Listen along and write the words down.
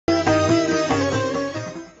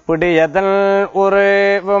புடியதன் ஒரு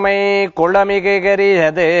உமை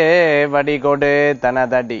குளமிகரியாது வடிகொடு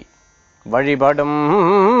தனதடி வழிபடும்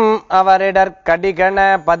அவரிடர் கடிகண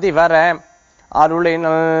பதிவர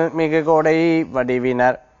அருளினல் மிகு கொடை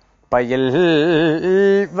வடிவினர் பயில்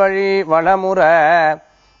வழி வளமுற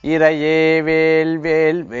இறையே வேல்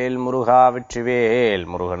வேல் வேல் முருகா வெற்றிவேல்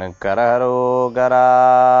முருகனுக்கு அரகரோகரா.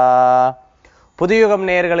 புதுயுகம்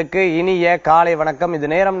நேயர்களுக்கு இனிய காலை வணக்கம். இது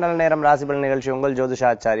நேரம் நல்ல நேரம் ராசிபலன் நிகழ்ச்சி. உங்கள்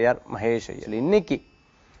ஜோதிஷாச்சாரியார் மகேஷ் ஐயர். இன்னைக்கு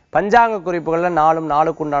பஞ்சாங்க குறிப்புகள்ல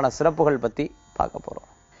நாளுக்குண்டான சிறப்புகள் பத்தி பார்க்க போறோம்.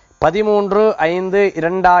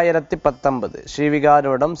 13/5/2019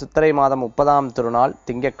 ஸ்ரீவிகாரிடம் சித்திரை மாதம் 30ஆம் திருநாள்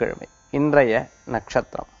திங்கட்கிழமை. இன்றைய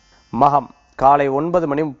நட்சத்திரம் மகம் காலை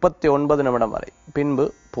 9:39 வரை, பின்பு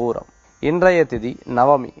பூரம். இன்றைய திதி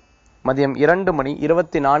நவமி மதியம்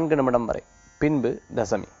 2:24 வரை, பின்பு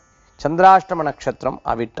தசமி. சந்திராஷ்டம நட்சத்திரம்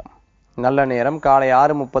அவிட்டம். நல்ல நேரம் காலை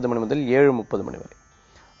 6:30 முதல் 7:30 வரை.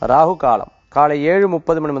 ராகு காலம் காலை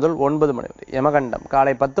 7:30 முதல் 9 வரை. யமகண்டம்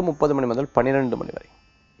காலை 10:30 முதல் 12 வரை.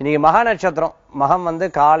 இன்னைக்கு மகா நட்சத்திரம். மகம்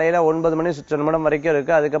காலையில 9 சுற்று நிமிடம் வரைக்கும்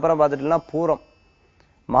இருக்கு. அதுக்கப்புறம் பார்த்துட்டுனா பூரம்.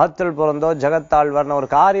 மகத்தில் பிறந்தோ ஜெகத்தாழ்வார்னு ஒரு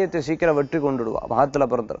காரியத்தை சீக்கிரம் வெற்றி கொண்டுடுவா. மகத்துல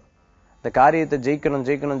பிறந்தோம் இந்த காரியத்தை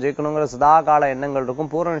ஜெயிக்கணுங்கிற சதா கால எண்ணங்கள் இருக்கும்.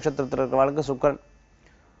 பூர நட்சத்திரத்தில் இருக்கிறவங்களுக்கு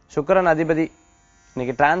சுக்கரன் அதிபதி.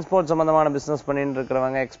 இன்னைக்கு டிரான்ஸ்போர்ட் சம்பந்தமான பிசினஸ் பண்ணிட்டு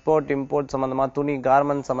இருக்கிறவங்க, எக்ஸ்போர்ட் இம்போர்ட் சம்பந்தமா, துணி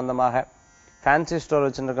கார்மெண்ட் சம்பந்தமாக, ஃபேன்சி ஸ்டோர்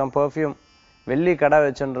வச்சுருக்கோம், பெர்ஃப்யூம், வெள்ளி கடை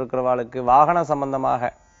வச்சுட்டு இருக்கிறவங்களுக்கு, வாகன சம்பந்தமாக,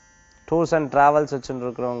 டூர்ஸ் அண்ட் டிராவல்ஸ் வச்சுட்டு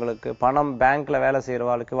இருக்கிறவங்களுக்கு, பணம் பேங்க்ல வேலை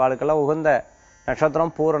செய்யறவாளுக்கு, வாழ்க்கெல்லாம் உகந்த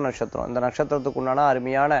நட்சத்திரம் பூர நட்சத்திரம். இந்த நட்சத்திரத்துக்கு உண்டான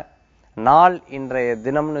அருமையான நாள் இன்றைய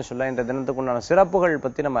தினம்னு சொல்ல. இன்றைய தினத்துக்கு உண்டான சிறப்புகள்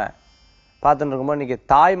பத்தி நம்ம பார்த்துட்டு இருக்கும்போது, இன்னைக்கு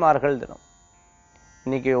தாய்மார்கள் தினம்.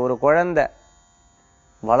 இன்னைக்கு ஒரு குழந்தை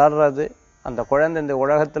வளர்றது, அந்த குழந்தை இந்த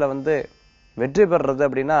உலகத்துல வெற்றி பெறுறது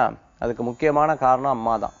அப்படின்னா அதுக்கு முக்கியமான காரணம்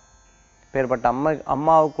அம்மா தான். பேர்பட்ட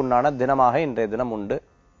அம்மாவுக்கு உண்டான தினமாக இன்றைய தினம் உண்டு.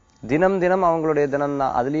 தினம் அவங்களுடைய தினம்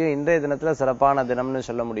தான். அதுலயும் இன்றைய தினத்துல சிறப்பான தினம்னு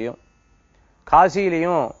சொல்ல முடியும்.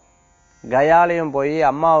 காசியிலையும் கயாலையும் போய்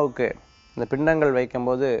அம்மாவுக்கு இந்த பிண்டங்கள்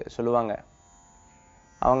வைக்கும்போது சொல்லுவாங்க,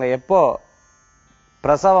 அவங்க எப்போ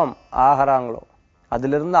பிரசவம் ஆகிறாங்களோ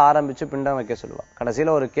அதிலிருந்து ஆரம்பிச்சு பிண்டம் வைக்க சொல்லுவாங்க.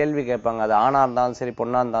 கடைசியில ஒரு கேள்வி கேட்பாங்க, அது ஆணா இருந்தாலும் சரி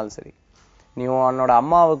பொண்ணா இருந்தாலும் சரி, நீ உன்னோட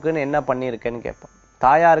அம்மாவுக்குன்னு என்ன பண்ணியிருக்கேன்னு கேட்பான்.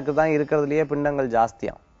 தாயாருக்கு தான் இருக்கிறதுலயே பிண்டங்கள்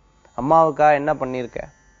ஜாஸ்தியாம். அம்மாவுக்கா என்ன பண்ணியிருக்க,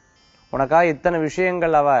 உனக்கா இத்தனை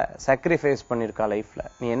விஷயங்கள் அவ சாக்ரிஃபைஸ் பண்ணியிருக்கா லைஃப்ல,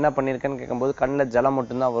 நீ என்ன பண்ணியிருக்கன்னு கேட்கும்போது கண்ணில் ஜலம்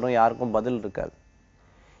மட்டும்தான் வரும், யாருக்கும் பதில் இருக்காது.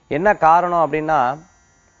 என்ன காரணம் அப்படின்னா,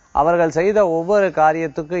 அவர்கள் செய்த ஒவ்வொரு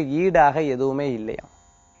காரியத்துக்கு ஈடாக எதுவுமே இல்லையா.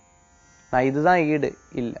 நான் இதுதான் ஈடு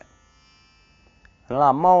இல்லை. அதனால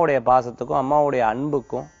அம்மாவுடைய பாசத்துக்கும் அம்மாவுடைய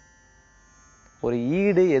அன்புக்கும் ஒரு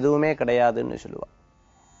ஈடு எதுவுமே கிடையாதுன்னு சொல்லுவாள்.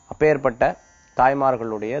 அப்பேற்பட்ட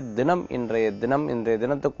தாய்மார்களுடைய தினம் இன்றைய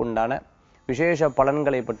தினத்துக்கு உண்டான விசேஷ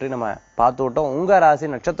பலன்களை பற்றி நம்ம பார்த்துட்டோம். உங்க ராசி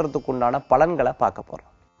நட்சத்திரத்துக்கு உண்டான பலன்களை பார்க்க போறோம்.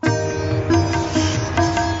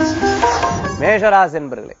 மேஷராசி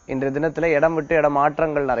என்பர்களே, இன்றைய தினத்துல இடம் விட்டு இடம்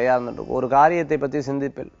மாற்றங்கள் நிறைய இருந்துட்டு ஒரு காரியத்தை பத்தி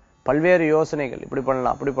சிந்திப்பில் பல்வேறு யோசனைகள், இப்படி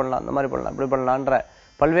பண்ணலாம் அப்படி பண்ணலாம், அந்த மாதிரி பண்ணலாம் இப்படி பண்ணலான்ற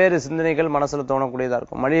பல்வேறு சிந்தனைகள் மனசுல தோணக்கூடியதா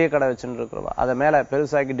இருக்கும். மளிகை கடை வச்சுட்டு இருக்கிறவா அதை மேல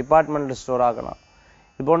பெருசாக்கி டிபார்ட்மெண்டல் ஸ்டோர் ஆகணும்,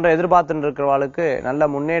 இது போன்ற எதிர்பார்த்துட்டு இருக்கிறவாளுக்கு நல்ல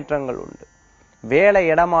முன்னேற்றங்கள் உண்டு. வேலை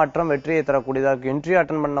இடமாற்றம் வெற்றியை தரக்கூடியதா இருக்கு. இன்டர்வியூ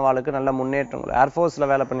அட்டன் பண்ணவாளுக்கு நல்ல முன்னேற்றங்கள். ஏர்ஃபோர்ஸ்ல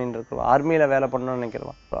வேலை பண்ணிட்டு இருக்கிறவா, ஆர்மியில வேலை பண்ணணும்னு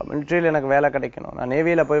நினைக்கிறவா, மிலிட்ரியில எனக்கு வேலை கிடைக்கணும், நான்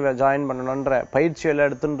நேவியில போய் ஜாயின் பண்ணணும்ன்ற பயிற்சி எல்லாம்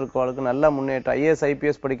எடுத்துட்டு இருக்கவாளுக்கு நல்ல முன்னேற்றம். ஐஏஎஸ்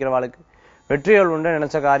ஐபிஎஸ் படிக்கிறவாளுக்கு வெற்றிகள் உண்டு.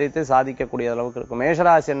 நினைச்ச காரியத்தை சாதிக்கக்கூடிய அளவுக்கு இருக்கும்.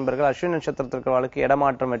 மேஷராசி என்பர்கள் அஸ்வினி நட்சத்திரத்தில் இருக்கிறவாளுக்கு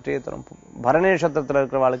இடமாற்றம் வெற்றியை தரும். பரணி நட்சத்திரத்தில்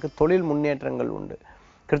இருக்கிறவாளுக்கு தொழில் முன்னேற்றங்கள் உண்டு.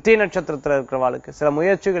 கிருத்திகை நட்சத்திரத்தில் இருக்கிறவாளுக்கு சில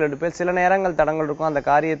முயற்சிகள் எடுப்பேன், சில நேரங்கள் தடங்கள் இருக்கும். அந்த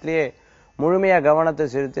காரியத்திலேயே முழுமையா கவனத்தை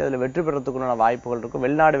செலுத்தி அதுல வெற்றி பெறத்துக்குள்ள வாய்ப்புகள் இருக்கும்.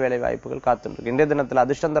 வெளிநாடு வேலை வாய்ப்புகள் காத்துருக்கு. இன்றைய தினத்தில்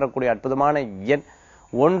அதிர்ஷ்டம் தரக்கூடிய அற்புதமான எண்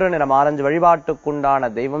 1, நிறம் ஆரஞ்சு.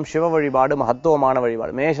 வழிபாட்டுக்குண்டான தெய்வம் சிவ வழிபாடு, மகத்துவமான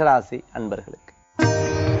வழிபாடு மேஷராசி அன்பர்களுக்கு.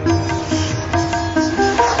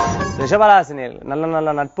 ரிஷபராசினியர்கள் நல்ல நல்ல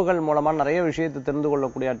நட்புகள் மூலமா நிறைய விஷயத்தை தெரிந்து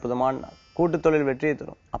கொள்ளக்கூடிய அற்புதமான கூட்டு தொழில் வெற்றியை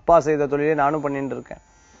தரும். அப்பா செய்த தொழிலே நானும் பண்ணிட்டு இருக்கேன்,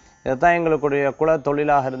 இதைத்தான் எங்களுடைய குல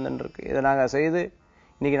தொழிலாக இருந்துட்டு இருக்கு, இதை நாங்க செய்து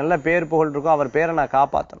இன்னைக்கு நல்ல பேர் புகழ் இருக்கும், அவர் பேரை நான்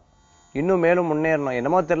காப்பாற்றணும், இன்னும் மேலும் முன்னேறணும்.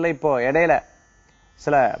 என்னமோ தெரியல, இப்போ இடையில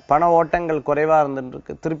சில பண ஓட்டங்கள் குறைவா இருந்துட்டு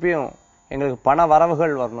இருக்கு, திருப்பியும் எங்களுக்கு பண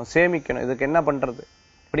வரவுகள் வரணும், சேமிக்கணும், இதுக்கு என்ன பண்றது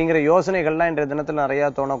அப்படிங்கிற யோசனைகள்லாம் இன்றைய தினத்தில் நிறைய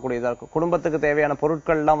தோணக்கூடியதா இருக்கும். குடும்பத்துக்கு தேவையான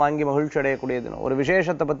பொருட்கள்லாம் வாங்கி மகிழ்ச்சி அடையக்கூடிய தினம். ஒரு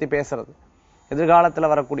விசேஷத்தை பத்தி பேசுறது, எதிர்காலத்துல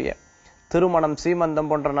வரக்கூடிய திருமணம், சீமந்தம்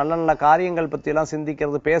போன்ற நல்ல நல்ல காரியங்கள் பத்தி எல்லாம்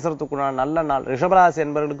சிந்திக்கிறது, பேசுறதுக்குண்டான நல்ல நாள். ரிஷபராசி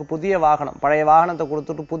என்பவர்களுக்கு புதிய வாகனம், பழைய வாகனத்தை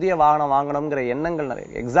கொடுத்துட்டு புதிய வாகனம் வாங்கணுங்கிற எண்ணங்கள் நிறைய.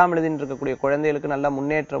 எக்ஸாம் எழுதிட்டு இருக்கக்கூடிய குழந்தைகளுக்கு நல்ல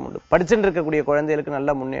முன்னேற்றம் உண்டு. படிச்சுட்டு இருக்கக்கூடிய குழந்தைகளுக்கு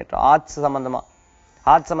நல்ல முன்னேற்றம். ஆர்ட்ஸ்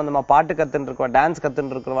சம்பந்தமா பாட்டு கத்துட்டு இருக்கவா, டான்ஸ்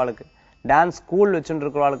கத்துட்டு இருக்கிறவாளுக்கு டான்ஸ் ஸ்கூல் வச்சுட்டு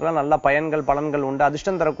இருக்கிறவர்களுக்கு நல்ல பயன்கள் பலன்கள் உண்டு.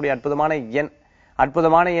 அதிர்ஷ்டம் தரக்கூடிய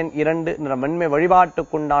அற்புதமான எண் 2 நிற வெண்மை.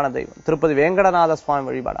 வழிபாட்டுக்குண்டான தெய்வம் திருப்பதி வேங்கடநாத சுவாமி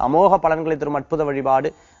வழிபாடு. அமோக பலன்களை தரும் அற்புத வழிபாடு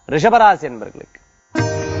ரிஷபராசி என்பர்களுக்கு.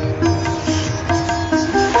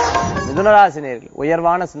 மிதுனராசி நேயர்கள்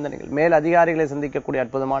உயர்வான சிந்தனைகள், மேல் அதிகாரிகளை சந்திக்கக்கூடிய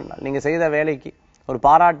அற்புதமான நாள். நீங்க செய்த வேலைக்கு ஒரு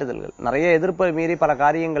பாராட்டுதல்கள், நிறைய எதிர்ப்பை மீறி பல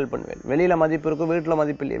காரியங்கள் பண்ணுவேன். வெளியில மதிப்பு இருக்கும், வீட்டுல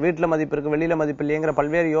மதிப்பு இல்லையே, வீட்டுல மதிப்பு இருக்கு, வெளியில மதிப்பு இல்லையங்கிற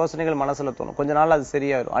பல்வேறு யோசனைகள் மனசுல தோணும். கொஞ்ச நாள் அது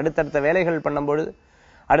சரியாயிரும். அடுத்தடுத்த வேலைகள் பண்ணும்பொழுது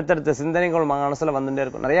அடுத்தடுத்த சிந்தனைகள் மனசுல வந்துட்டே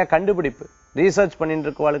இருக்கும். நிறைய கண்டுபிடிப்பு, ரீசர்ச் பண்ணிட்டு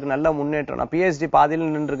இருக்கவளுக்கு நல்ல முன்னேற்றம். நான் PhD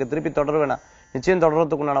பாதியில் நின்று இருக்கு, திருப்பி தொடருவேனா, நிச்சயம்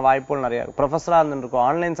தொடர்றதுக்குண்டான வாய்ப்புகள் நிறைய இருக்கும். ப்ரொஃபஸரா இருந்துட்டு இருக்கோம்,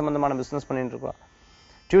 ஆன்லைன் சம்பந்தமான பிசினஸ் பண்ணிட்டு இருக்கோம்,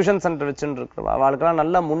 டியூஷன் சென்டர் வச்சுட்டு இருக்கிறவா அவளுக்கெல்லாம்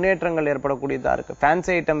நல்ல முன்னேற்றங்கள் ஏற்படக்கூடியதா இருக்கு.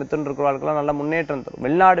 ஃபேன்சி ஐட்டம் வித்துட்டு இருக்கிறவர்களுக்கெல்லாம் நல்ல முன்னேற்றம் தரும்.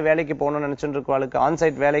 வெளிநாடு வேலைக்கு போகணும்னு நினைச்சுட்டு இருக்கிறவளுக்கு,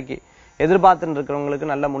 ஆன்சைட் வேலைக்கு எதிர்பார்த்துட்டு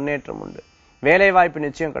இருக்கிறவங்களுக்கு நல்ல முன்னேற்றம் உண்டு. வேலை வாய்ப்பு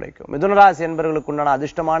நிச்சயம் கிடைக்கும். மிதுனராசி என்பவர்களுக்கு உண்டான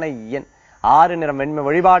அதிர்ஷ்டமான எண் 6 நிறம் வெண்மை.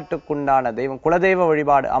 வழிபாட்டுக்குண்டான தெய்வம் குலதெய்வ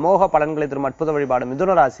வழிபாடு. அமோக பலன்களை தரும் அற்புத வழிபாடு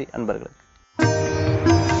மிதுனராசி அன்பர்களுக்கு.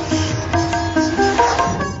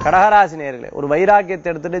 கடகராசி நேயர்களே, ஒரு வைராக்கியத்தை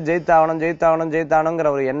எடுத்துட்டு ஜெயித்தாவணுங்கிற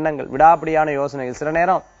ஒரு எண்ணங்கள், விடாப்பிடியான யோசனைகள், சில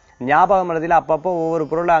நேரம் ஞாபகம் மனதில் அப்பப்போ ஒவ்வொரு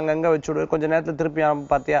பொருளை அங்கங்க வச்சுடுவது, கொஞ்ச நேரத்தில் திருப்பி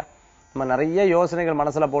பார்த்தியா நம்ம நிறைய யோசனைகள்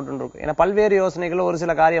மனசுல போட்டு இருக்கும். ஏன்னா பல்வேறு யோசனைகள் ஒரு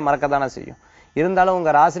சில காரியம் மறக்கத்தானே செய்யும். இருந்தாலும்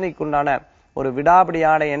உங்க ராசினிக்கு உண்டான ஒரு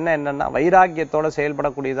விடாப்பிடியான எண்ணம் என்னன்னா வைராக்கியத்தோட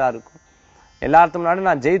செயல்படக்கூடியதா இருக்கும். எல்லாத்துக்கும் முன்னாடி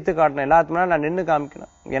நான் ஜெயித்து காட்டணும், எல்லாத்துக்கும் முன்னாடி நான் நின்று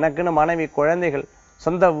காமிக்கணும், எனக்குன்னு மனைவி குழந்தைகள்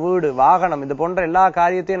சொந்த வீடு வாகனம் இது போன்ற எல்லா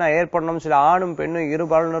காரியத்தையும் நான் ஏற்படணும்னு சொல்லி ஆணும் பெண்ணும்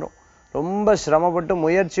இருபாலரும் ரொம்ப சிரமப்பட்டு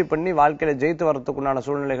முயற்சி பண்ணி வாழ்க்கையில ஜெயித்து வரத்துக்குண்டான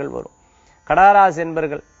சூழ்நிலைகள் வரும். கடகராசி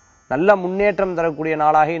என்பர்கள் நல்ல முன்னேற்றம் தரக்கூடிய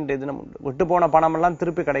நாளாக இன்றைய தினம் உண்டு. விட்டு போன பணம் எல்லாம்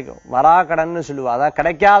திருப்பி கிடைக்கும். வரா கடன்னு சொல்லுவா, அதாவது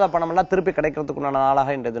கிடைக்காத பணம் எல்லாம் திருப்பி கிடைக்கிறதுக்குண்டான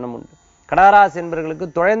நாளாக இன்றைய தினம் உண்டு. கடகராசி என்பர்களுக்கு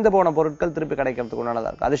தொலைந்து போன பொருட்கள் திருப்பி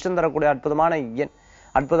கிடைக்கிறதுக்குண்டானதா இருக்கு. அதிர்ஷ்டம் தரக்கூடிய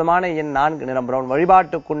அற்புதமான எண் 4 நிறம் பிரவுன்.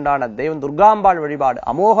 வழிபாட்டுக்குண்டான தெய்வம் துர்காம்பாள் வழிபாடு.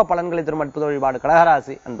 அமோக பலன்களை தரும் அற்புத வழிபாடு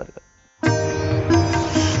கடகராசி அன்பர்கள்.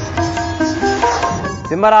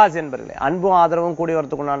 சிம்மராசி என்பர்களே, அன்பும் ஆதரவும் கூடி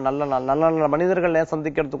வரத்துக்குண்டான நல்ல நாள். நல்ல மனிதர்கள்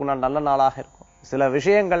சந்திக்கிறதுக்குண்டான நல்ல நாளாக இருக்கும். சில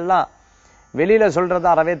விஷயங்கள்லாம் வெளியில சொல்றது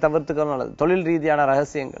அறவே தவிர்த்துக்கிறது நல்லது. தொழில் ரீதியான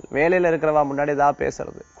ரகசியங்கள், வேலையில இருக்கிறவா முன்னாடி ஏதாவது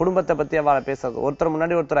பேசுறது, குடும்பத்தை பத்தி அவளை பேசுறது, ஒருத்தர்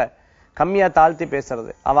முன்னாடி ஒருத்தரை கம்மியா தாழ்த்தி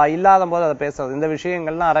பேசுறது, அவ இல்லாத போது அதை பேசுறது, இந்த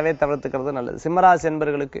விஷயங்கள்லாம் அறவே தவிர்த்துக்கிறது நல்லது. சிம்மராசி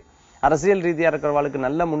என்பர்களுக்கு அரசியல் ரீதியா இருக்கிறவர்களுக்கு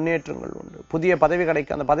நல்ல முன்னேற்றங்கள் உண்டு. புதிய பதவி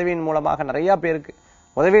கிடைக்கும். அந்த பதவியின் மூலமாக நிறைய பேருக்கு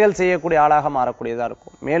உதவிகள் செய்யக்கூடிய ஆளாக மாறக்கூடியதா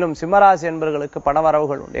இருக்கும். மேலும் சிம்மராசி என்பர்களுக்கு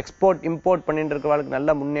பணவரவுகள் உண்டு. எக்ஸ்போர்ட் இம்போர்ட் பண்ணிட்டு இருக்கிறவர்களுக்கு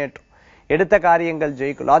நல்ல முன்னேற்றம். எடுத்த காரியங்கள்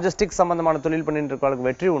ஜெயிக்கும். லாஜிஸ்டிக் சம்பந்தமான தொழில் பண்ணிட்டு இருக்கிறவர்களுக்கு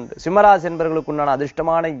வெற்றி உண்டு. சிம்மராசி என்பர்களுக்கு உண்டான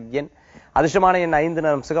அதிர்ஷ்டமான எண் 5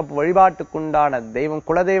 நிறம் சிகப்பு. வழிபாட்டுக்குண்டான தெய்வம்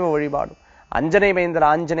குலதெய்வ வழிபாடும் அஞ்சனை மைந்தர்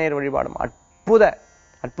ஆஞ்சநேயர் வழிபாடும்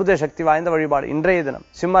அற்புத சக்தி வாய்ந்த வழிபாடு இன்றைய தினம்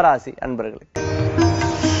சிம்மராசி அன்பர்களுக்கு.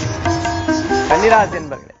 கன்னிராசி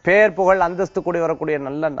என்பர்களே, பேர் புகழ் அந்தஸ்து கூடி வரக்கூடிய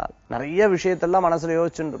நல்ல நாள். நிறைய விஷயத்தெல்லாம் மனசுல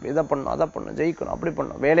யோசிச்சுட்டு இதை பண்ணும் அதை பண்ணும் ஜெயிக்கணும் அப்படி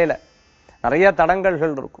பண்ணும். வேலையில நிறைய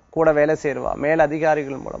தடங்கல்கள் இருக்கும். கூட வேலை சேருவா, மேல்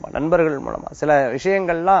அதிகாரிகள் மூலமா நண்பர்கள் மூலமா சில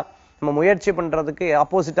விஷயங்கள்லாம் நம்ம முயற்சி பண்றதுக்கு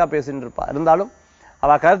ஆப்போசிட்டா பேசிட்டு இருப்பா. இருந்தாலும்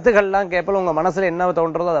அவ கருத்துக்கள்லாம் கேட்பல உங்க மனசுல என்ன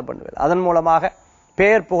தோன்றதோ அதை பண்ணுவேன். அதன் மூலமாக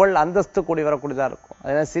பேர் புகழ் அந்தஸ்து கூடி வரக்கூடியதா இருக்கும்.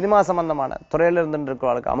 அதனால சினிமா சம்பந்தமான துறையில இருந்து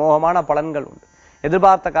இருக்கிறவர்களுக்கு அமோகமான பலன்கள் உண்டு.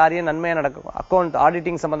 எதிர்பார்த்த காரியம் நன்மையா நடக்கும். அக்கௌண்ட்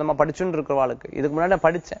ஆடிட்டிங் சம்பந்தமா படிச்சுட்டு இருக்கிறவர்களுக்கு இதுக்கு முன்னாடி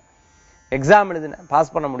படிச்சேன், எக்ஸாம் எழுதினேன்,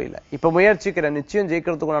 பாஸ் பண்ண முடியல, இப்ப முயற்சிக்கிறேன், நிச்சயம்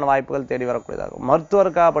ஜெயிக்கிறதுக்குண்டான வாய்ப்புகள் தேடி வரக்கூடியதாகும்.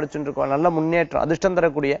 மருத்துவருக்காக படிச்சுட்டு இருக்கோம், நல்ல முன்னேற்றம். அதிர்ஷ்டம்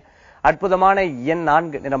தரக்கூடிய அற்புதமான எண்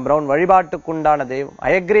 4 நிறம் பிரவுன். வழிபாட்டுக்குண்டான தெய்வம்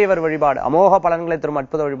அயக்ரீவர் வழிபாடு. அமோக பலன்களை தரும்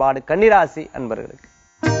அற்புத வழிபாடு கன்னிராசி அன்பர்களுக்கு.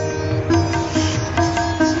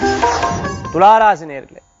 துளாராசி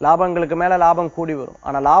நேயர்களே, லாபங்களுக்கு மேல லாபம் கூடி வரும்.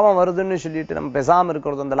 ஆனா லாபம் வருதுன்னு சொல்லிட்டு நம்ம பேசாம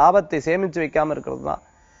இருக்கிறது, அந்த லாபத்தை சேமிச்சு வைக்காம இருக்கிறது தான்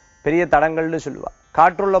பெரிய தடங்கள்னு சொல்லுவா.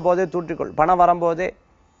 காற்றுள்ள போதே தூற்றிக்கொள். பணம் வரும்போதே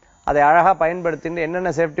அதை அழகா பயன்படுத்திட்டு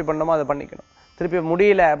என்னென்ன சேஃப்டி பண்ணணுமோ அதை பண்ணிக்கணும். திருப்பி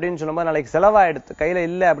முடியல அப்படின்னு சொல்லும்போது நாளைக்கு செலவாயிடுத்து, கையில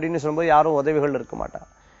இல்லை அப்படின்னு சொல்லும்போது யாரும் உதவிகள் இருக்க மாட்டாங்க.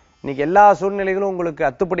 இன்னைக்கு எல்லா சூழ்நிலைகளும் உங்களுக்கு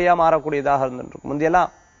அத்துப்படியா மாறக்கூடியதாக இருந்துருக்கும்.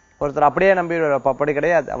 முந்தையெல்லாம் ஒருத்தர் அப்படியே நம்பி, அப்படி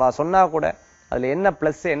கிடையாது. அவ சொன்னா கூட அதுல என்ன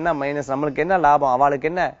பிளஸ் என்ன மைனஸ், நம்மளுக்கு என்ன லாபம், அவளுக்கு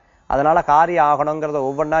என்ன, அதனால காரியம் ஆகணுங்கிறத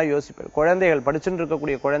ஒவ்வொன்றா யோசிப்பேன். குழந்தைகள் படிச்சுட்டு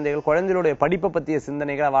இருக்கக்கூடிய குழந்தைகளுடைய படிப்பை பற்றிய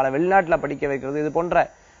சிந்தனைகள், அவளை வெளிநாட்டுல படிக்க வைக்கிறது, இது போன்ற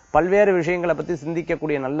பல்வேறு விஷயங்களை பத்தி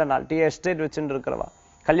சிந்திக்கக்கூடிய நல்ல நாள். டீ எஸ்டேட் வச்சுட்டு இருக்கிறவா,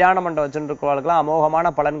 கல்யாண மண்டபம் வச்சுட்டு இருக்கிறவர்களுக்கெல்லாம் அமோகமான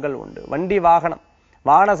பலன்கள் உண்டு. வண்டி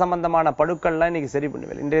வாகன சம்பந்தமான படுக்கள்லாம் இன்னைக்கு சரி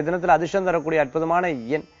பண்ணுவேன். இன்றைய தினத்தில் அதிர்ஷ்டம் தரக்கூடிய அற்புதமான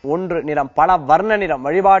எண் 1 நிறம் பல வர்ண நிறம்.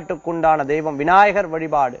 வழிபாட்டுக்குண்டான தெய்வம் விநாயகர்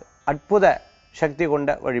வழிபாடு. அற்புத சக்தி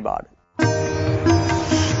கொண்ட வழிபாடு.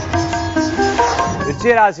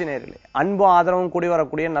 விருச்சிகராசி நேயர்களே, அன்பும் ஆதரவும் கூடி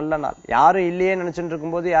வரக்கூடிய நல்ல நாள். யாரும் இல்லையே நினைச்சுட்டு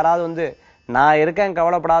இருக்கும்போது யாராவது நான் இருக்கேன்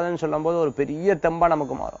கவலைப்படாதுன்னு சொல்லும் போது ஒரு பெரிய தெம்பா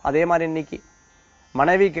நமக்கு மாறும். அதே மாதிரி இன்னைக்கு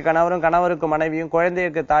மனைவிக்கு கணவரும், கணவருக்கு மனைவியும்,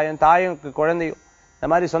 குழந்தைக்கு தாயும், தாயுக்கு குழந்தையும், இந்த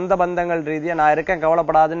மாதிரி சொந்த பந்தங்கள் ரீதியா நான் இருக்கேன்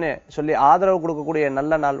கவலைப்படாதுன்னு சொல்லி ஆதரவு கொடுக்கக்கூடிய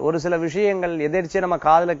நல்ல நாள். ஒரு சில விஷயங்கள் எதிர்த்து நம்ம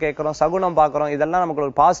காதுல கேட்கிறோம், சகுனம் பார்க்கிறோம், இதெல்லாம் நமக்கு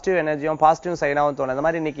ஒரு பாசிட்டிவ் எனர்ஜியும் பாசிட்டிவ் சைனாவும் தோணும். இந்த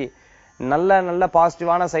மாதிரி இன்னைக்கு நல்ல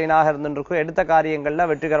பாசிட்டிவான சைனாக இருந்துருக்கும். எடுத்த காரியங்கள்ல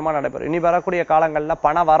வெற்றிகரமா நடைபெறும். இனி வரக்கூடிய காலங்கள்ல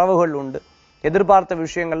பண வரவுகள் உண்டு. எதிர்பார்த்த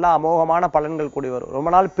விஷயங்கள்ல அமோகமான பலன்கள் கூடி வரும். ரொம்ப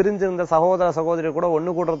நாள் பிரிஞ்சிருந்த சகோதர சகோதரி கூட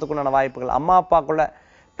ஒண்ணு கூடுறதுக்குண்டான வாய்ப்புகள், அம்மா அப்பாக்குள்ள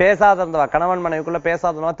பேசாத இருந்தவா, கணவன் மனைவிக்குள்ள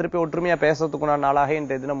பேசாதவா திருப்பி ஒற்றுமையா பேசுறதுக்குண்டான நாளாக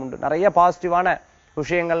இன்றைய தினம் உண்டு. நிறைய பாசிட்டிவான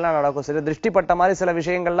விஷயங்கள்லாம் நடக்கும். சில திருஷ்டிப்பட்ட மாதிரி சில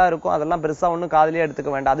விஷயங்கள்லாம் இருக்கும். அதெல்லாம் பெருசா ஒன்றும் காதலியே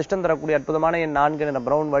எடுத்துக்க வேண்டாம். அதிர்ஷ்டம் தரக்கூடிய அற்புதமான என் 4 நிற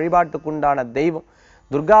பிரவுன். வழிபாட்டுக்குண்டான தெய்வம்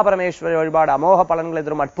துர்கா பரமேஸ்வரி வழிபாடு. அமோக பலன்களை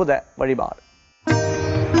தரும் அற்புத வழிபாடு.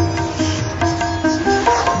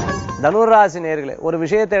 தனுராசி நேயர்களே, ஒரு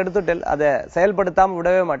விஷயத்தை எடுத்துட்டு அதை செயல்படுத்தாம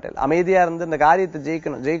விடவே மாட்டேன். அமைதியா இருந்து இந்த காரியத்தை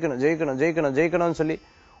ஜெயிக்கணும் ஜெயிக்கணும் ஜெயிக்கணும் ஜெயிக்கணும் ஜெயிக்கணும்னு சொல்லி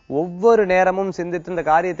ஒவ்வொரு நேரமும் சிந்தித்து இந்த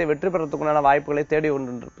காரியத்தை வெற்றி பெறத்துக்குண்டான வாய்ப்புகளை தேடி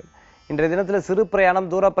கொண்டிருப்பேன். இன்றைய தினத்துல சிறு பிரயாணம்,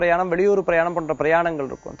 தூர பிரயாணம், வெளியூர் பிரயாணம் போன்ற பிரயாணங்கள்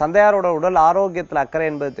இருக்கும். தந்தையாரோட உடல் ஆரோக்கியத்துல அக்கறை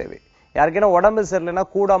என்பது தேவை. யாருக்கேனா உடம்பு சரியில்லைன்னா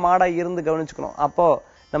கூட மாட இருந்து கவனிச்சுக்கணும். அப்போ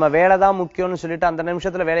நம்ம வேலை தான் முக்கியம்னு சொல்லிட்டு அந்த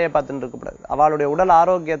நிமிஷத்துல வேலையை பார்த்துட்டு இருக்கக்கூடாது. அவளுடைய உடல்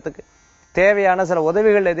ஆரோக்கியத்துக்கு தேவையான சில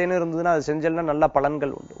உதவிகள் ஏதேனும் இருந்ததுன்னா அது செஞ்சல்னா நல்ல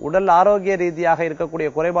பலன்கள் உண்டு. உடல் ஆரோக்கிய ரீதியாக இருக்கக்கூடிய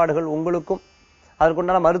குறைபாடுகள் உங்களுக்கும்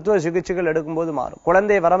அதற்குண்டான மருத்துவ சிகிச்சைகள் எடுக்கும்போது மாறும்.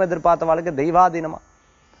 குழந்தை வரம் எதிர்பார்த்தவாளுக்கு தெய்வாதீனமா,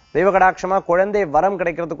 தெய்வ கடாட்சமா குழந்தை வரம்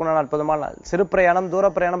கிடைக்கிறதுக்குண்டான அற்புதமான நாள். சிறு பிரயாணம், தூர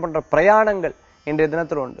பிரயாணம் போன்ற பிரயாணங்கள் இன்றைய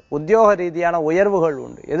தினத்தில் உண்டு. உத்தியோக ரீதியான உயர்வுகள்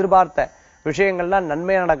உண்டு. எதிர்பார்த்த விஷயங்கள்லாம்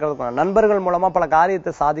நன்மையாக நடக்கிறதுக்குண்டான, நண்பர்கள் மூலமா பல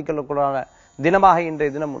காரியத்தை சாதிக்கிறதுக்குண்டான தினமாக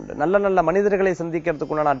இன்றைய தினம் உண்டு. நல்ல மனிதர்களை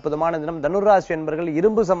சந்திக்கிறதுக்குண்டான அற்புதமான தினம். தனுராசி என்பர்கள்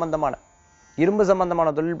இரும்பு சம்பந்தமான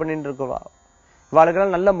தொழில் பண்ணிட்டு இருக்குவா,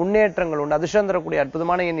 இவாளுக்கெல்லாம் நல்ல முன்னேற்றங்கள் உண்டு. அதிர்ஷ்டம் தரக்கூடிய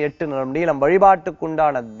அற்புதமான என் 8 நிறம் நீளம்.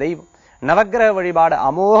 வழிபாட்டுக்குண்டான தெய்வம் நவக்கிரக வழிபாடு.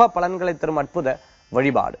 அமோக பலன்களை தரும் அற்புத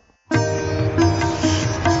வழிபாடு.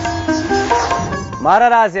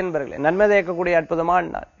 மகராசி என்பர்களே, நன்மை தேக்கக்கூடிய அற்புதமான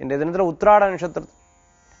நாள். இன்றைய தினத்துல உத்திராட நட்சத்திரத்தில்,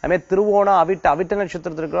 அதுமாதிரி திருவோணம், அவிட்ட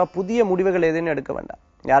நட்சத்திரத்திற்கு புதிய முடிவுகள் எதுன்னு எடுக்க வேண்டாம்.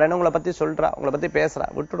 யாரேனும் உங்களை பத்தி சொல்றா, உங்களை பத்தி பேசுறா,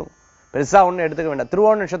 விட்டுடும். பெருசா ஒண்ணு எடுத்துக்க வேண்டாம்.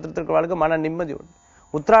 திருவோண நட்சத்திரத்திற்கு வாழ்க்கை மன நிம்மதி உண்டு.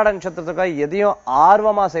 உத்திராட நட்சத்திரத்துக்காக எதையும்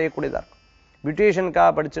ஆர்வமா செய்யக்கூடியதா இருக்கும். பியூட்டிஷியனுக்காக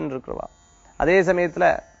படிச்சுட்டு இருக்கிறவா, அதே சமயத்துல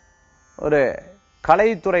ஒரு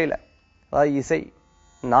கலைத்துறையில, அதாவது இசை,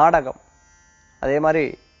 நாடகம், அதே மாதிரி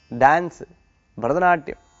டான்ஸ்,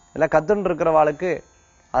 பரதநாட்டியம் எல்லாம் கத்துன்னு இருக்கிறவாளுக்கு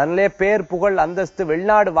அதனாலே பேர், புகழ், அந்தஸ்து,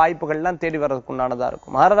 வெளிநாடு வாய்ப்புகள்லாம் தேடி வர்றதுக்கு உண்டானதா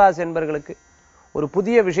இருக்கும். மகராசி என்பர்களுக்கு ஒரு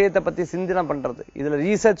புதிய விஷயத்தை பத்தி சிந்தனை பண்றது, இதுல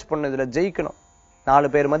ரீசர்ச் பண்ணு, இதுல ஜெயிக்கணும்,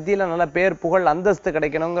 4 பேர் மத்தியில நல்ல பேர், புகழ், அந்தஸ்து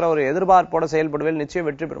கிடைக்கணுங்கிற ஒரு எதிர்பார்ப்போட செயல்படுவேல் நிச்சயம்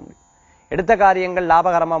வெற்றி பெற முடியும். எடுத்த காரியங்கள்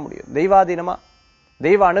லாபகரமா முடியும். தெய்வாதீனமா,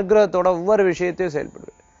 தெய்வ அனுகிரகத்தோட ஒவ்வொரு விஷயத்தையும்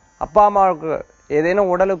செயல்படுவேன். அப்பா அம்மாவுக்கு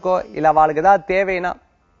ஏதேனும் உடலுக்கோ இல்ல அவளுக்கு ஏதாவது தேவைன்னா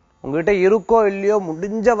உங்ககிட்ட இருக்கோ இல்லையோ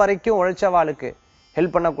முடிஞ்ச வரைக்கும் உழைச்சவாளுக்கு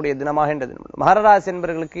ஹெல்ப் பண்ணக்கூடிய தினமாக இந்த தினம். மகராசி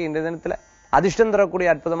என்பவர்களுக்கு இந்த தினத்துல அதிர்ஷ்டம் தரக்கூடிய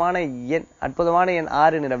அற்புதமான எண்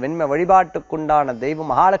 6 நிற வெண்மை. வழிபாட்டுக்குண்டான தெய்வம்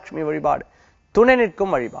மகாலட்சுமி வழிபாடு. துணை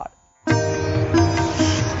நிற்கும் வழிபாடு.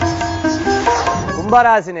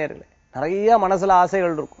 கும்பராசி நேயர்களே, நிறைய மனசுல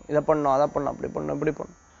ஆசைகள் இருக்கும். இதை பண்ணும், அதை பண்ணும், அப்படி பண்ணும், இப்படி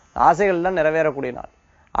பண்ணும். ஆசைகள் எல்லாம் நிறைவேறக்கூடிய நாள்.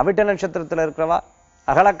 அவிட்ட நட்சத்திரத்துல இருக்கிறவா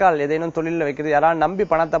அகலக்கால் ஏதேனும் தொழில வைக்கிறது, யாராவது நம்பி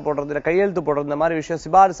பணத்தை போடுறது, இல்லை கையெழுத்து போடுறது, இந்த மாதிரி விஷயம்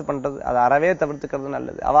சிபாரிசு பண்றது அதை அறவே தவிர்த்துக்கிறது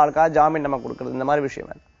நல்லது. அவளுக்காக ஜாமீன் நம்ம கொடுக்கறது, இந்த மாதிரி விஷயம்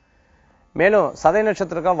வேணும். மேலும் சதய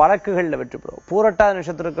நட்சத்திரக்காக வழக்குகள்ல வெற்றி பெறும். பூரட்டாதி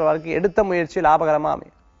நட்சத்திரக்க வழக்கு எடுத்த முயற்சி லாபகரமா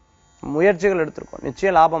அமையும். முயற்சிகள் எடுத்திருக்கோம்,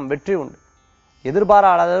 நிச்சயம் லாபம், வெற்றி உண்டு.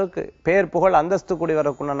 எதிர்பாராத அளவுக்கு பேர், புகழ், அந்தஸ்து கூடி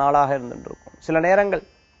வரக்கூடிய நாளாக இருந்துட்டு இருக்கும். சில நேரங்கள்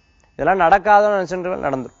இதெல்லாம் நடக்காதன்னு நினைச்சுட்டு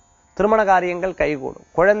நடந்துடும். திருமண காரியங்கள் கைகூடும்.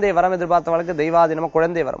 குழந்தை வரம் எதிர்பார்த்தவளுக்கு தெய்வாதீனமா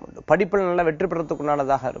குழந்தை வரம் உண்டு. படிப்பில் நல்ல வெற்றி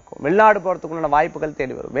பெறத்துக்குண்டானதாக இருக்கும். வெளிநாடு போறதுக்குண்டான வாய்ப்புகள்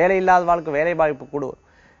தேடி வரும். வேலை இல்லாதவளுக்கு வேலை வாய்ப்பு கூடுவோம்.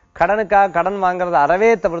 கடனுக்காக கடன் வாங்குறது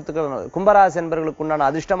அறவே தவிர்த்துக்கிறது. கும்பராசி என்பவர்களுக்கு உண்டான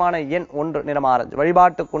அதிர்ஷ்டமான எண் 1 நிறம் ஆரஞ்சு.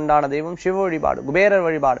 வழிபாட்டுக்குண்டான தெய்வம் சிவ வழிபாடு. குபேரர்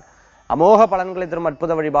வழிபாடு. அமோக பலன்களை தரும்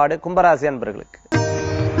அற்புத வழிபாடு கும்பராசி என்பவர்களுக்கு.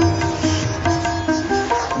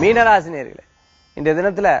 மீனராசி நேயர்களே, இந்த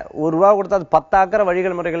தினத்துல ₹1 கொடுத்தா அது 10 ஆக்கிற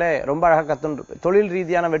வழிகள் முறைகளே ரொம்ப அழகா கத்துன்னு. தொழில்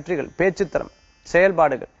ரீதியான வெற்றிகள், பேச்சுத்திறன்,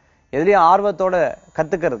 செயல்பாடுகள், எதுலயும் ஆர்வத்தோட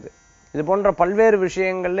கத்துக்கிறது, இது போன்ற பல்வேறு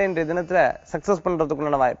விஷயங்கள்ல இன்றைய தினத்துல சக்சஸ்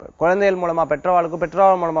பண்றதுக்குண்டான வாய்ப்பு. குழந்தைகள் மூலமா பெற்றவாளுக்கும்,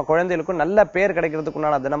 பெற்றவாள் மூலமா குழந்தைகளுக்கும் நல்ல பேர்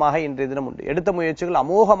கிடைக்கிறதுக்குண்டான தினமாக இன்றைய தினம் உண்டு. எடுத்த முயற்சிகள்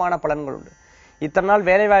அமோகமான பலன்கள் உண்டு. இத்தனை நாள்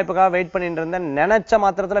வேலை வாய்ப்புக்காக வெயிட் பண்ணிட்டு இருந்தேன், நினைச்ச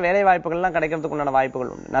மாத்திரத்துல வேலை வாய்ப்புகள்லாம் கிடைக்கிறதுக்குண்டான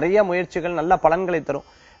வாய்ப்புகள் உண்டு. நிறைய முயற்சிகள் நல்ல பலன்களை தரும்.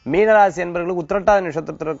 மீனராசி என்பவர்களுக்கு உத்திரட்டாதி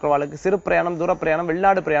நட்சத்திரத்தில் இருக்கிறவர்களுக்கு சிறு பிரயாணம், தூர பிரயாணம்,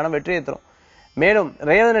 வெளிநாடு பிரயாணம் வெற்றியை தரும். மேலும்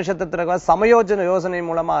ரேவதி நட்சத்திரத்திற்கு சமயோஜன யோசனை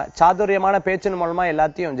மூலமா, சாதுரியமான பேச்சின் மூலமா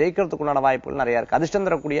எல்லாத்தையும் ஜெயிக்கிறதுக்குண்டான வாய்ப்புகள் நிறைய இருக்கு. அதிர்ஷ்டம்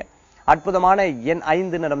தரக்கூடிய அற்புதமான எண்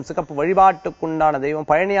 5 நிறம் சிகப்பு. வழிபாட்டுக்குண்டான தெய்வம்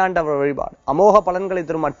பழனியாண்டவர் வழிபாடு. அமோக பலன்களை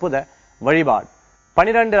தரும் அற்புத வழிபாடு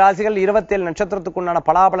 12 ராசிகள் 27 நட்சத்திரத்துக்குண்டான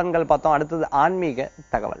பலாபலன்கள் பார்த்தோம். அடுத்தது ஆன்மீக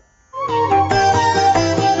தகவல்.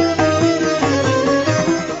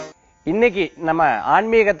 இன்னைக்கு நம்ம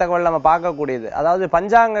ஆன்மீக தகவல் நம்ம பார்க்கக்கூடியது, அதாவது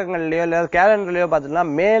பஞ்சாங்கங்கள்லயோ இல்ல கேலண்டர்லயோ பார்த்தீங்கன்னா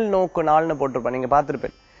மேல் நோக்கு நாள்னு போட்டிருப்பேன், நீங்க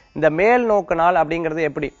பார்த்திருப்பேன். இந்த மேல் நோக்கு நாள் அப்படிங்கிறது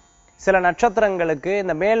எப்படி, சில நட்சத்திரங்களுக்கு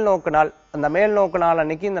இந்த மேல் நோக்கு நாள், அந்த மேல் நோக்கு நாள்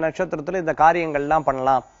அன்னைக்கு இந்த நட்சத்திரத்துல இந்த காரியங்கள்லாம்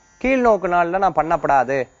பண்ணலாம், கீழ் நோக்கு நாள்ல நான்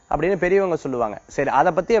பண்ணப்படாது அப்படின்னு பெரியவங்க சொல்லுவாங்க. சரி, அதை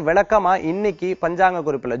பத்திய விளக்கமா இன்னைக்கு பஞ்சாங்க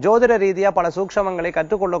குறிப்புல ஜோதிட ரீதியா பல சூக்ஷமங்களை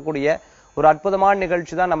கற்றுக்கொள்ளக்கூடிய ஒரு அற்புதமான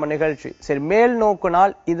நிகழ்ச்சி தான் நம்ம நிகழ்ச்சி. சரி, மேல் நோக்கு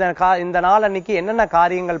நாள், இந்த நாள் அன்னைக்கு என்னென்ன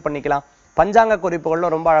காரியங்கள் பண்ணிக்கலாம், பஞ்சாங்க குறிப்புகள்ல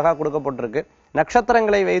ரொம்ப அழகா கொடுக்கப்பட்டிருக்கு.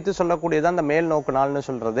 நட்சத்திரங்களை வைத்து சொல்லக்கூடியதான் அந்த மேல் நோக்கு நாள்னு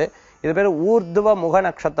சொல்றது. இது பேர் ஊர்துவ முக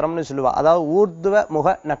நட்சத்திரம்னு சொல்லுவா, அதாவது ஊர்துவ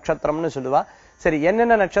முக நட்சத்திரம்னு சொல்லுவா. சரி,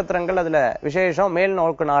 என்னென்ன நட்சத்திரங்கள் அதுல விசேஷம், மேல்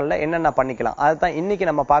நோக்கு நாள்ல என்னென்ன பண்ணிக்கலாம், அதுதான் இன்னைக்கு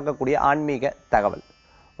நம்ம பார்க்கக்கூடிய ஆன்மீக தகவல்.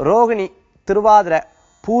 ரோகிணி, திருவாதிரை,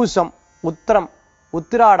 பூசம், உத்திரம்,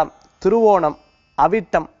 உத்திராடம், திருவோணம்,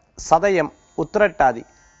 அவிட்டம், சதயம், உத்திரட்டாதி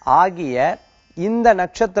ஆகிய இந்த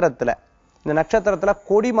நட்சத்திரத்துல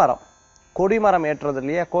கொடிமரம் ஏற்றுறது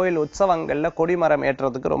இல்லையா, கோயில் உற்சவங்கள்ல கொடிமரம்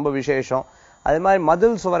ஏற்றுறதுக்கு ரொம்ப விசேஷம். அது மாதிரி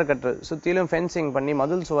மதில் சுவர் கட்டுறது, சுத்திலும் ஃபென்சிங் பண்ணி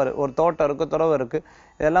மதில் சுவர், ஒரு தோட்டம் இருக்கு, துறவு இருக்கு,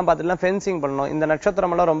 இதெல்லாம் பார்த்துட்டுலாம் ஃபென்சிங் பண்ணணும். இந்த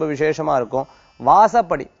நட்சத்திரம் எல்லாம் ரொம்ப விசேஷமா இருக்கும்.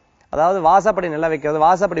 வாசப்படி, அதாவது வாசப்படி நில வைக்கிறது,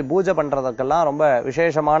 வாசப்படி பூஜை பண்றதுக்கெல்லாம் ரொம்ப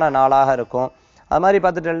விசேஷமான நாளாக இருக்கும். அது மாதிரி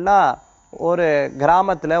பார்த்துட்டோம்னா ஒரு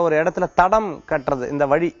கிராமத்துல ஒரு இடத்துல தடம் கட்டுறது, இந்த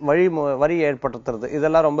வழி ஏற்படுத்துறது,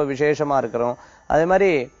 இதெல்லாம் ரொம்ப விசேஷமா இருக்கிறோம். அதே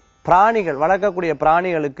மாதிரி பிராணிகள், வளர்க்கக்கூடிய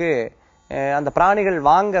பிராணிகளுக்கு அந்த பிராணிகள்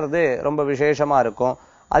வாங்கிறது ரொம்ப விசேஷமா இருக்கும்.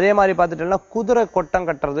 அதே மாதிரி பார்த்துட்டோம்னா குதிரை கொட்டம்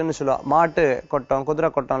கட்டுறதுன்னு சொல்லுவா, மாட்டு கொட்டம், குதிரை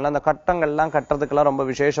கொட்டம்ல அந்த கட்டங்கள்லாம் கட்டுறதுக்கெல்லாம் ரொம்ப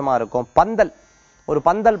விசேஷமா இருக்கும். பந்தல், ஒரு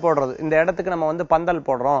பந்தல் போடுறது, இந்த இடத்துக்கு நம்ம பந்தல்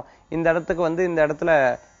போடுறோம், இந்த இடத்துக்கு இந்த இடத்துல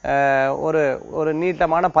ஒரு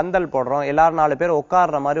நீட்டமான பந்தல் போடுறோம், எல்லாரும் 4 பேர்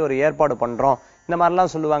உட்கார்ற மாதிரி ஒரு ஏற்பாடு பண்றோம், இந்த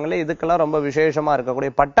மாதிரிலாம் சொல்லுவாங்களே, இதுக்கெல்லாம் ரொம்ப விசேஷமா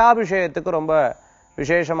இருக்கக்கூடிய. பட்டாபிஷேகத்துக்கு ரொம்ப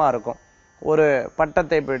விசேஷமா இருக்கும். ஒரு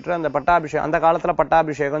பட்டத்தை பெற்று அந்த பட்டாபிஷேகம், அந்த காலத்துல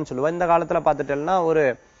பட்டாபிஷேகம்னு சொல்லுவோம், இந்த காலத்துல பார்த்துட்டேன்னா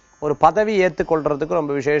ஒரு பதவி ஏற்றுக்கொள்றதுக்கு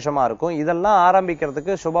ரொம்ப விசேஷமா இருக்கும். இதெல்லாம்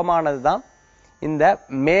ஆரம்பிக்கிறதுக்கு சுபமானதுதான் இந்த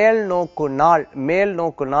மேல்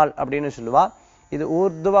நோக்கு நாள் அப்படின்னு சொல்லுவா. இது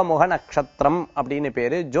ஊர்துவ முக நட்சத்திரம் அப்படின்னு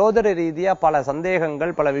பேரு. ஜோதிட ரீதியா பல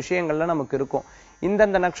சந்தேகங்கள், பல விஷயங்கள்ல நமக்கு இருக்கும்.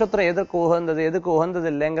 இந்த நட்சத்திரம் எதற்கு உகந்தது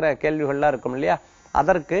இல்லைங்கிற கேள்விகள்லாம் இருக்கும் இல்லையா,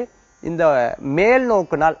 அதற்கு இந்த மேல்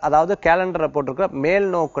நோக்கு நாள், அதாவது கேலண்டரை போட்டிருக்கிற மேல்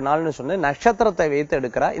நோக்கு நாள்னு சொன்ன நட்சத்திரத்தை வைத்து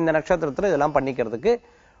எடுக்கிறா. இந்த நட்சத்திரத்துல இதெல்லாம் பண்ணிக்கிறதுக்கு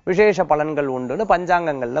விசேஷ பலன்கள் உண்டுன்னு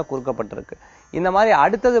பஞ்சாங்கங்கள்ல குறிக்கப்பட்டிருக்கு. இந்த மாதிரி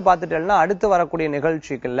அடுத்தது பார்த்துட்டேன்னா அடுத்து வரக்கூடிய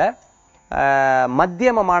நிகழ்ச்சிகள்ல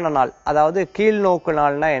மத்தியமமான நாள், அதாவது கீழ்நோக்கு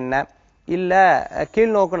நாள்னா என்ன, இல்ல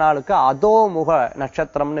கீழ்நோக்கு நாளுக்கு அதோமுக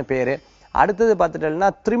நட்சத்திரம்னு பேரு. அடுத்தது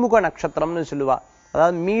பார்த்துட்டேன்னா திரிமுக நட்சத்திரம்னு சொல்லுவா,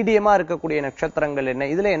 அதாவது மீடியமா இருக்கக்கூடிய நட்சத்திரங்கள் என்ன,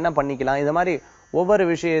 இதுல என்ன பண்ணிக்கலாம். இது மாதிரி ஒவ்வொரு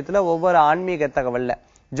விஷயத்துல ஒவ்வொரு ஆன்மீக தகவல்ல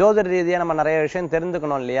ஜோதிட ரீதியா நம்ம நிறைய விஷயம்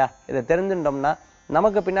தெரிஞ்சுக்கணும் இல்லையா. இதை தெரிஞ்சுட்டோம்னா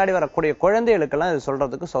நமக்கு பின்னாடி வரக்கூடிய குழந்தைகளுக்கெல்லாம் இது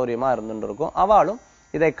சொல்றதுக்கு சௌரியமா இருந்துட்டு இருக்கும். அவளும்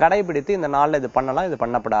இதை கடைபிடித்து இந்த நாள்ல இது பண்ணலாம், இது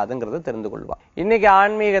பண்ணப்படாதுங்கிறது தெரிந்து கொள்வா. இன்னைக்கு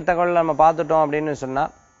ஆன்மீக தகவல் நம்ம பார்த்துட்டோம் அப்படின்னு சொன்னா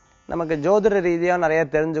நமக்கு ஜோதிட ரீதியா நிறைய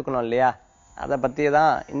தெரிஞ்சுக்கணும் இல்லையா, அதை பத்தி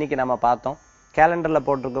தான் இன்னைக்கு நம்ம பார்த்தோம். கேலண்டர்ல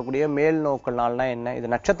போட்டிருக்கக்கூடிய மேல் நோக்கு நாள்னா என்ன, இது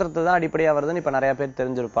நட்சத்திரத்தை தான் அடிப்படையா வருதுன்னு இப்ப நிறைய பேர்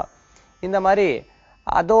தெரிஞ்சிருப்பா. இந்த மாதிரி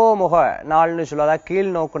அதோமுக நாள்னு சொல்லுவா, அதாவது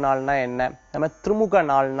கீழ் நோக்கு நாள்னா என்ன, நம்ம திருமுக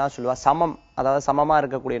நாள்னா சொல்லுவா, சமம், அதாவது சமமா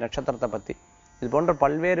இருக்கக்கூடிய நட்சத்திரத்தை பத்தி. இது போன்ற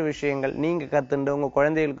பல்வேறு விஷயங்கள் நீங்க கத்துண்டு உங்க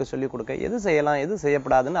குழந்தைகளுக்கு சொல்லிக் கொடுக்க எது செய்யலாம் எது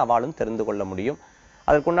செய்யப்படாதுன்னு அவளும் தெரிந்து கொள்ள முடியும்.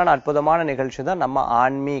 அதற்குண்டான அற்புதமான நிகழ்ச்சி தான் நம்ம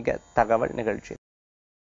ஆன்மீக தகவல் நிகழ்ச்சி.